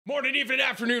Morning, evening,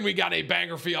 afternoon. We got a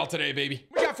banger for y'all today, baby.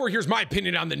 What we got for here's my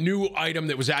opinion on the new item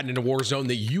that was added into Warzone,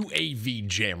 the UAV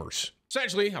jammers.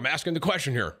 Essentially, I'm asking the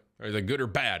question here. Are they good or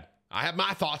bad? I have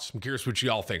my thoughts. I'm curious what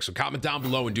y'all think. So comment down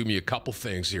below and do me a couple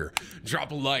things here.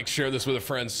 Drop a like, share this with a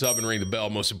friend, sub, and ring the bell.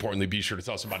 Most importantly, be sure to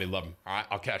tell somebody you love them. All right,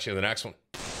 I'll catch you in the next one.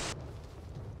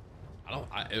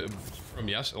 From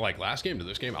last game to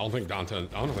this game, I don't think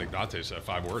Dante said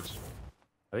 5 words.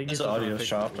 I think he's the audio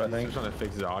shop. I think he's trying to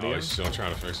fix his audio. Oh, he's still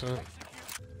trying to fix it.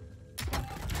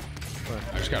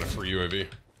 I just got a free UAV.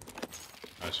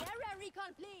 Nice.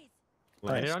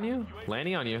 Landing on you?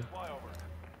 Landing on you.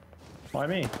 Why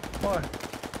me? Why?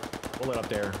 Bullet up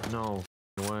there. No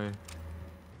way.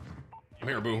 I'm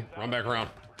here, boo. Run back around.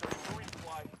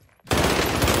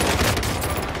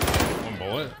 One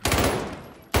bullet.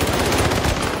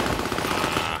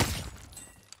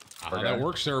 How that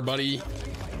works there, buddy.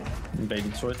 Bait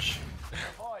and switch.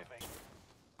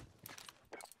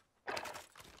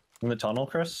 In the tunnel,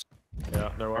 Chris?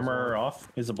 Yeah, there was armor off.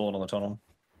 He's a bullet on the tunnel.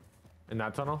 In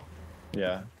that tunnel?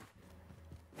 Yeah.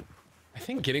 I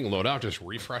think getting loadout just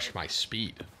refreshed my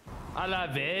speed. A la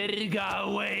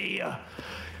verga, way.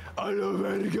 A la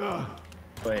verga.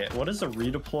 Wait, what is the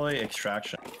redeploy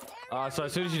extraction? So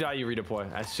as soon as you die, you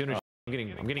redeploy. As soon as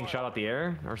I'm getting shot out the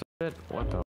air or something.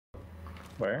 What the?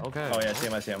 Where? Okay. Oh yeah,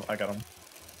 I see him. I got him.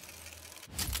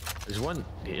 There's one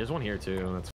here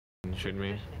too. That's shooting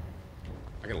me.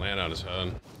 I can land on his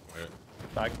head. Wait.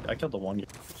 I killed the one.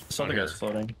 This other guy's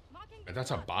floating. Man,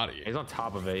 that's a body. He's on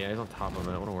top of it. Yeah, he's on top of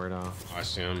it. What a weirdo. Oh, I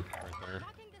see him right there.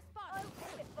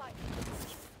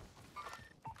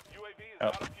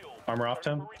 Oh, armor off,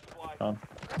 Tim.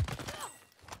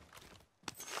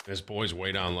 This boy's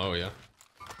way down low, yeah.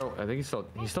 Oh, I think he's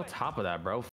still top of that,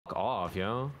 bro. Fuck off,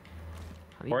 yo.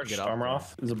 How do you Porch, get up armor there?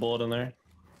 off. There's a bullet in there.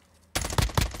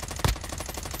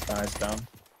 Nice, down.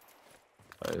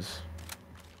 Nice.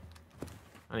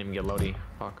 I didn't even get loady.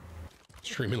 Fuck.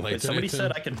 Streaming late. Wait, somebody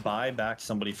said I could buy back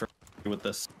somebody for with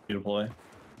this redeploy.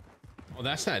 Oh,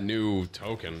 that's that new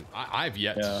token. I've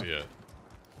yet to see it.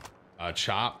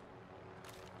 Chop.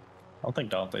 I don't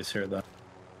think Dante's here though.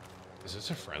 Is this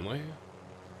a friendly?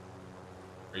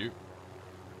 Are you?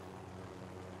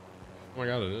 Oh my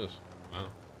god, it is. Wow.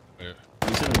 Wait.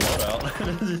 He's in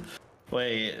loadout.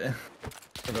 Wait.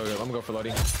 I'm gonna go for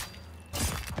loading.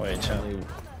 Wait, Charlie.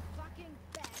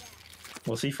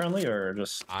 Was he friendly or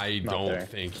just? I don't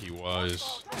think he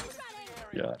was.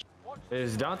 Yeah.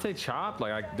 Is Dante chopped?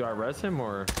 Like, do I res him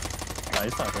or? Nah,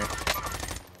 he's not here.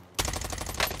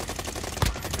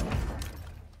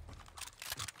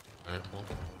 Alright, well,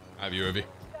 I have UAV.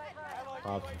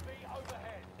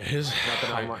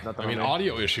 Nothing I mean,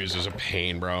 audio issues is a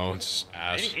pain, bro. It's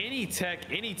ass. Any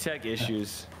tech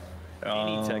issues.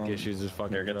 Any tech issues is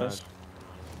fucking. Here, get this.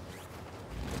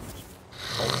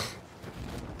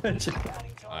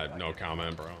 I have no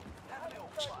comment, bro.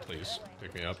 Just please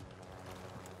pick me up.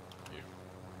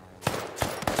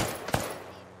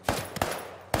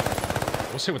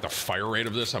 We'll see with the fire rate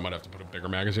of this. I might have to put a bigger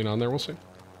magazine on there. We'll see.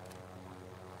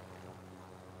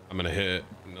 I'm gonna hit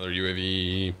another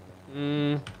UAV.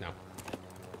 No.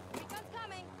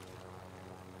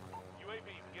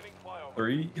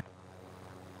 Three.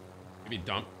 Maybe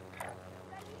dump. I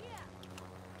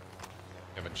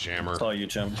have a jammer. I saw you,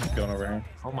 Jim, going over here.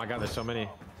 Oh my god, there's so many.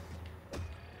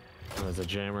 Oh, there's a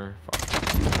jammer. Fuck.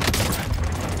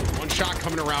 One shot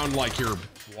coming around like your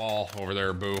wall over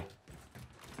there, boo.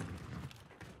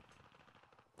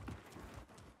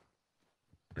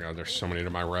 Oh god, there's so many to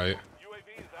my right.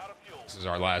 This is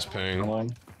our last ping. Come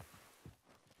on.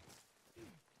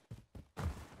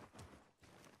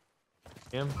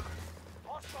 Him.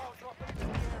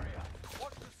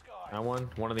 That one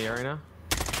in the area now.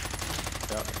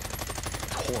 Yep.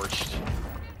 Torched.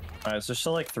 All right, so there's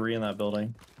still like 3 in that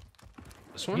building.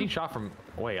 This I'm one? getting shot from.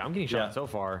 Wait, I'm getting shot Yeah. so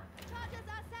far.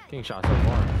 Getting shot so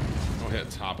far. Don't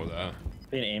hit top of that.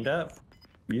 Being aimed at?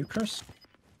 You, Chris?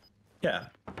 Yeah.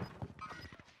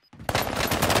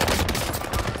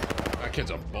 That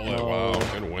kid's a bullet. Wow,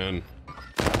 good win.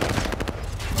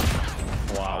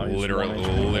 Wow.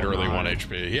 Literally 1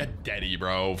 HP. He had Deddy,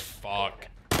 bro. Fuck.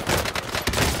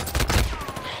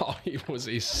 Oh, he was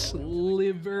a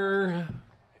sliver.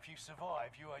 If you survive,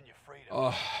 you earn your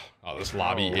freedom. Oh, this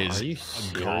lobby is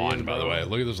gone, by the way.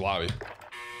 Look at this lobby.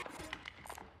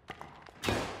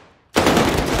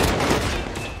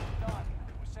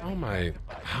 How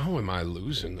am I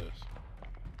losing this?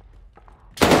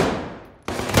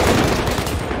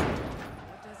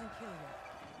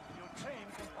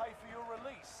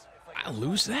 I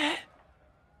lose that?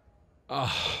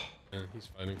 Oh, Yeah, he's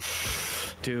fighting.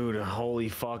 Dude, holy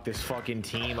fuck, this fucking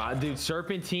team. Dude,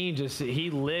 Serpentine he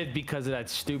lived because of that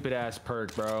stupid ass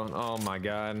perk, bro. Oh my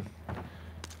god.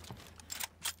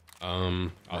 I'll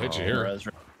hit you here. Res-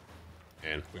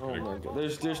 And we Oh can, my god.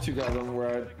 There's two guys on the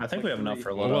right. I think we have enough for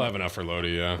a we'll load. have enough for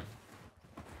Lodi, yeah.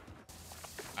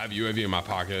 I have UAV in my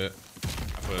pocket.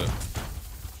 I put.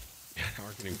 Yeah, now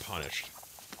we're getting punished.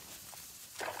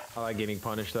 I like getting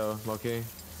punished though, Loki.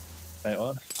 Wait,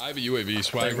 what? I have a UAV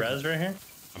swag. Big res right here?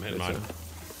 I'm hitting mine.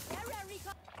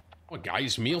 What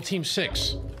guys? Meal team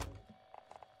 6.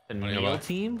 The know Neo what?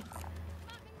 team?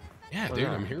 Yeah, dude,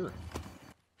 I'm here.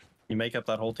 You make up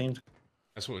that whole team?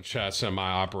 That's what chat said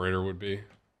my operator would be.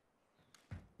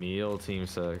 Meal team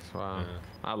 6. Wow. Yeah.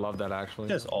 I love that actually.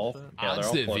 Just all. Yeah, they're Odds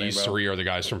all that floating, these bro. 3 are the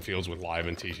guys from Fields with Live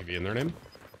and TGV in their name.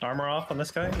 Armor off on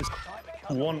this guy? Is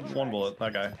one bullet,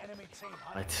 that guy. Enemy team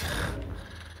hunting. What?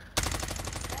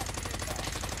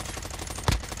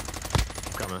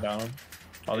 I'm coming. Down.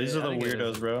 Oh, these Yeah, are I the think it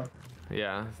weirdos, is. bro.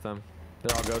 Yeah, it's them.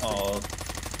 They're all ghosted. Oh,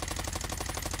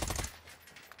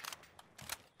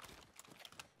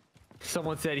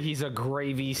 Someone said he's a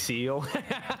gravy seal.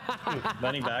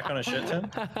 Benny back on a shit tin?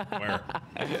 Where?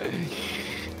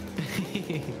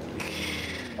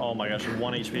 Oh my gosh,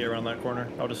 1 HP around that corner.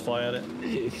 I'll just fly at it.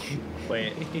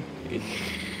 Wait.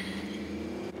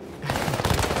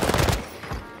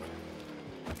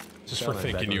 Just for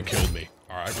thinking you killed me.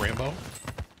 All right, Rambo.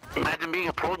 Imagine being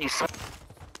a pro and you suck.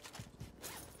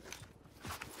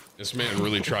 This man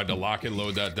really tried to lock and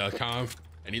load that DEFCON,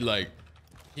 and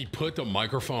he put the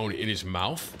microphone in his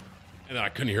mouth, and then I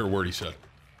couldn't hear a word he said.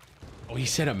 Oh, he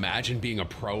said, imagine being a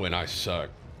pro and I suck.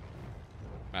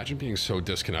 Imagine being so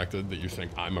disconnected that you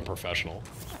think I'm a professional.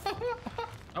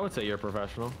 I would say you're a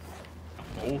professional.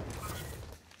 Oh.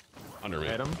 Under me.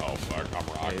 Hit him. Oh, fuck,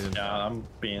 I'm rocked. Yeah, I'm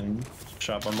being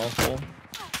shot by multiple.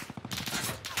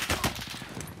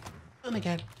 Oh my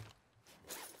god.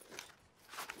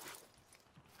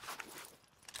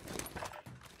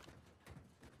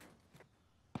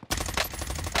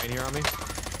 Right here on me.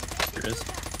 Here it is.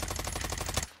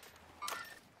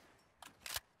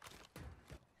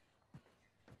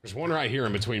 There's one right here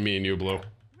in between me and you, Blue.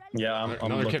 Yeah, I'm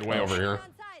Another kid looking- way oh, over here.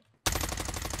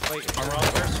 Wait, Armor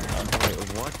off first.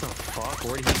 wait, what the fuck?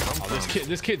 Where did he come from?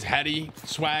 This kid's heady.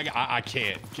 Swag, I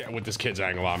can't get with this kid's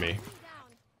angle on me.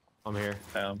 I'm here.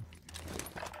 Um,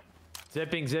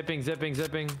 Zipping, zipping, zipping,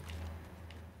 zipping.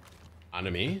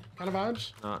 Onto me? Kind of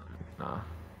vibes? Nah. Did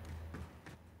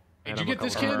And you I'm get a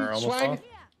this couple- kid, Armor almost Swag?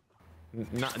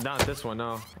 off. Not this one,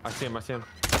 no. I see him, I see him.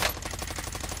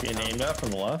 Being aimed at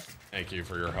from the left. Thank you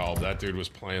for your help. That dude was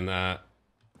playing that.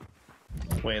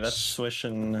 Wait, that's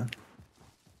swishing.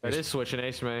 That is switching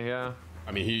ace, man, yeah.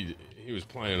 I mean, he was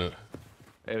playing it.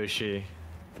 It was she.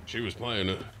 She was playing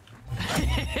it.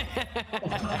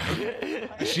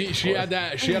 she had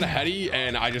a heady,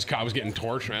 and I was getting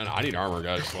torched, man. I need armor,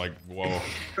 guys. Like, whoa.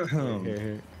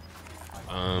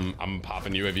 I'm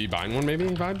popping UAV, buying one maybe,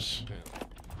 vibes.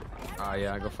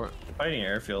 Yeah, go for it. Fighting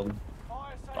airfield.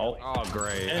 Oh, Oh,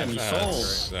 great. damn, you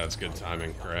sold. That's good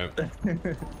timing, right?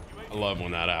 I love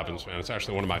when that happens, man. It's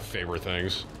actually one of my favorite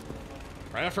things.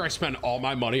 Right after I spend all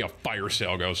my money, a fire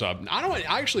sale goes up. I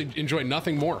actually enjoy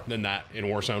nothing more than that in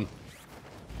Warzone.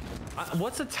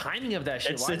 What's the timing of that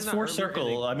shit? It's Why is it not four earlier circle.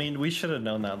 ending? I mean, we should have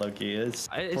known that, Loki. It's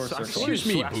four I circle. swear Excuse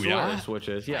me, I swear Booyah. it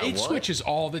switches. Yeah, It what? switches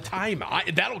all the time.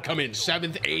 That'll come in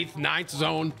 7th, 8th, 9th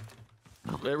zone.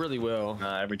 It really will.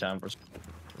 Every time.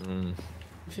 You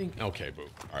think? Okay, boo.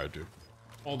 All right, dude.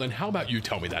 Well, then how about you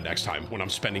tell me that next time when I'm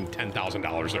spending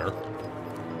 $10,000 there?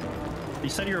 You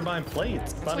said you were buying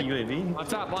plates, not a UAV. On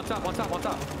top, on top, on top, on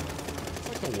top.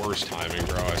 It's like the worst timing,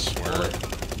 bro, I swear.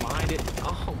 Behind it.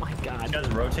 Oh my god. You guys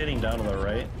rotating down to the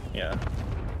right? Yeah.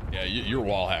 Yeah, your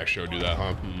wall hack showed you that,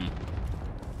 huh?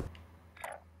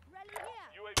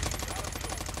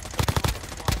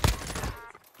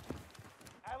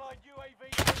 Allied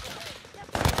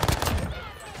UAV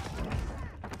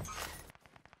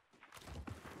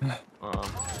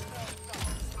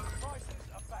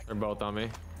They're both on me.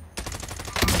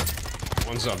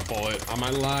 One's a bullet on my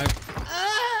live.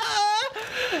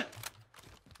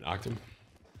 Knocked him.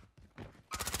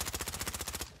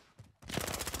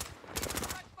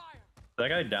 That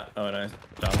guy down. Oh, nice.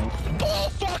 Down. Oh,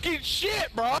 fucking shit,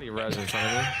 bro. Pretty res in front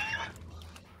of me.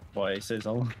 Boy, he says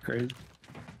something crazy.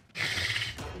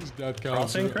 He's dead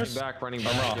Crossing, count. Chris? Running I'm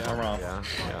back. wrong, Yeah. I'm wrong.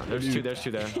 Yeah. There's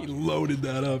two there. He loaded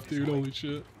that up, dude. Holy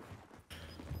shit.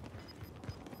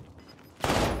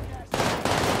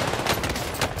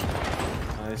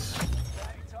 Nice.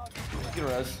 Good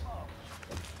res.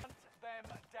 them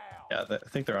down. Yeah, I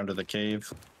think they're under the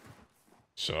cave.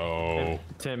 So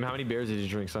Tim, how many beers did you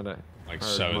drink Sunday? like Or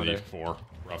 74,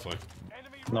 roughly.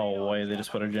 No way, they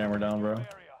just put a jammer down, bro.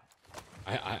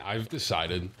 I've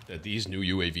decided that these new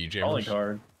UAV Only jammers,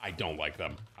 card. I don't like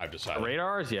them. I've decided.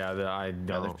 Radars? Yeah, I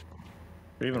don't.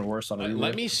 They're even worse on a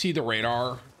Let me see the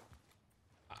radar.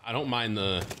 I don't mind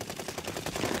the.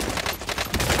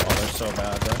 Oh, they're so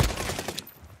bad, bro.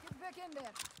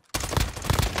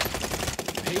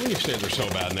 I hate when you say they're so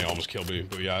bad and they almost kill me,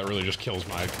 but yeah, it really just kills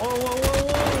my. Whoa, whoa,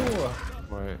 whoa,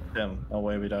 whoa! Right. Damn, no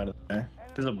way we died there.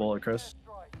 There's a bullet, Chris.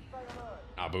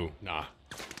 Nah, boo, nah.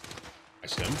 I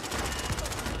stem.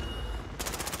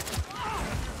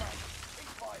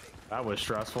 That was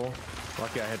stressful.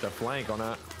 Lucky I hit the flank on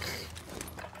that.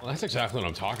 Well, that's exactly what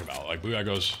I'm talking about. Like, blue guy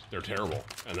goes, they're terrible,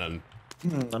 and then.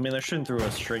 I mean, they're shooting through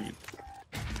a straight,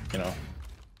 you know,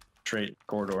 straight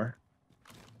corridor.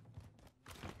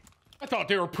 I thought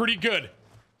they were pretty good.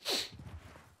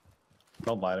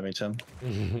 Don't lie to me, Tim.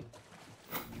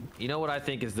 You know what I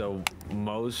think is the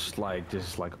most like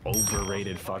just like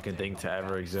overrated fucking thing to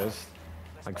ever exist?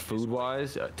 Like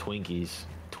food-wise, Twinkies.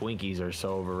 Twinkies are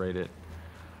so overrated.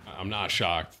 I'm not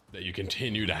shocked that you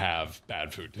continue to have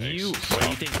bad food takes. What do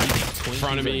you think? Twinkies in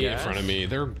front of me, are in front of gas? me.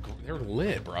 They're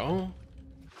lit, bro.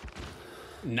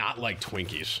 Not like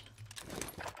Twinkies.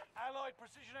 Allied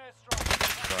precision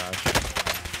airstrike. Trash.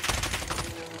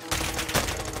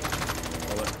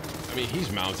 I mean,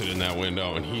 he's mounted in that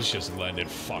window and he's just letting it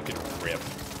fucking rip.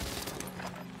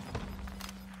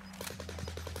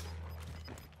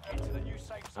 Head to the new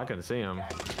safe I zone. couldn't see him.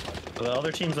 So the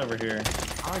other team's over here.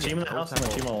 Team in the house and the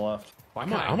team on the left. Why I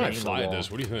can't might hang the fly at wall?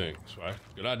 this. What do you think? Swag?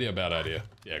 Good idea, bad idea?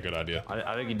 Yeah, good idea.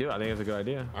 I think you do. I think it's a good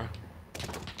idea. All right.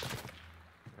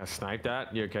 I sniped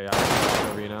that. You're chaotic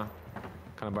over you now.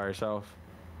 Kind of by yourself.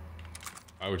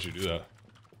 Why would you do that? Fair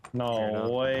No enough.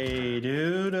 way,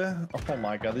 dude. Oh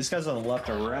my god, these guys on the left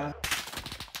are rat.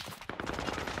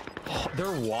 They're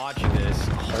watching this.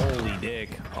 Holy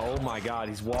dick. Oh my god,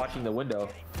 he's watching the window.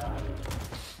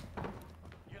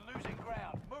 You're losing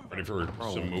ground. Move. Ready for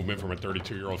some movement from a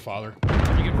 32-year-old father? You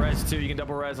can res too. You can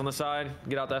double res on the side.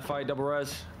 Get out that fight. Double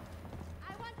res.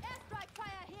 I want airstrike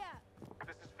fire here.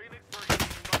 This is Phoenix 3.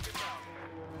 Knock it down.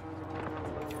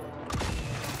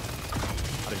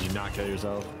 How did you not kill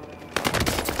yourself?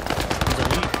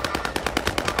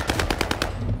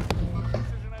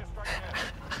 Precision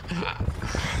airstrike here.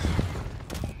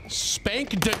 Spank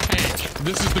the tank.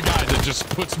 This is the guy that just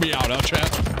puts me out, huh,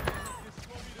 chat?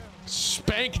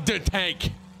 Spank the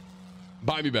tank.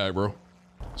 Buy me back, bro.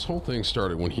 This whole thing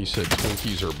started when he said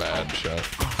Twinkies are bad, chat.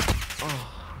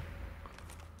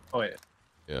 Oh wait.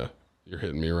 Yeah, you're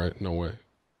hitting me, right? No way.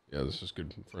 Yeah, this is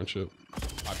good friendship.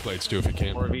 I played Stu if you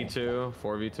can. 4v2.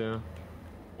 4v2.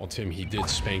 Well, Tim, he did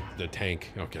spank the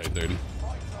tank. Okay, dude.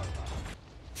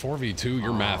 4v2,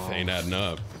 your math ain't adding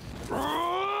up.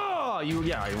 Oh,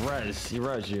 yeah, he res. He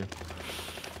res you.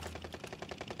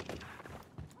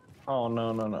 Oh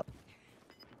no, no, no.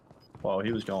 Wow,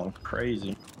 he was going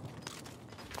crazy.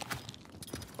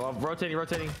 Oh, rotating.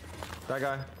 That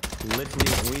guy.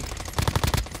 Literally weak.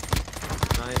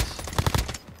 Nice.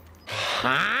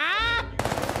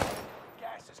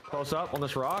 Gas is Close up on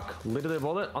this rock. Literally a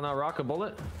bullet. On that rock, a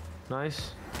bullet.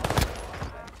 Nice.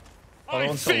 I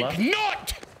one's to the think left.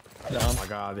 not! Oh my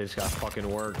god, they just got fucking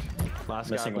worked.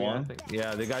 Last Missing guy. one?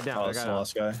 Yeah, the guy down. Oh, The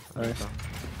that's guy the down. last guy. Nice.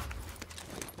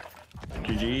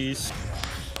 GG's.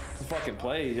 Fucking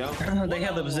plays, yo. They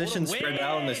had the position spread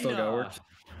out and they still got worked.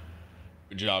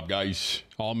 Good job, guys.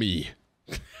 All me.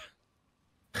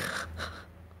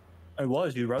 It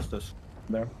was, you roast us.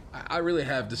 There. I really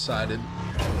have decided.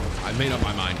 I made up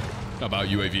my mind about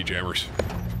UAV jammers.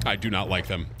 I do not like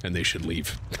them, and they should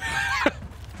leave.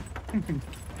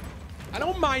 I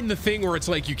don't mind the thing where it's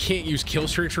like you can't use kill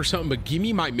streaks or something, but give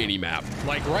me my mini map.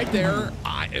 Like right there,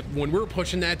 when we were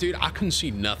pushing that, dude, I couldn't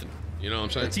see nothing. You know what I'm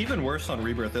saying? It's even worse on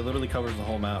Rebirth. It literally covers the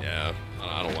whole map. Yeah,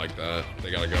 I don't like that.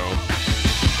 They gotta go.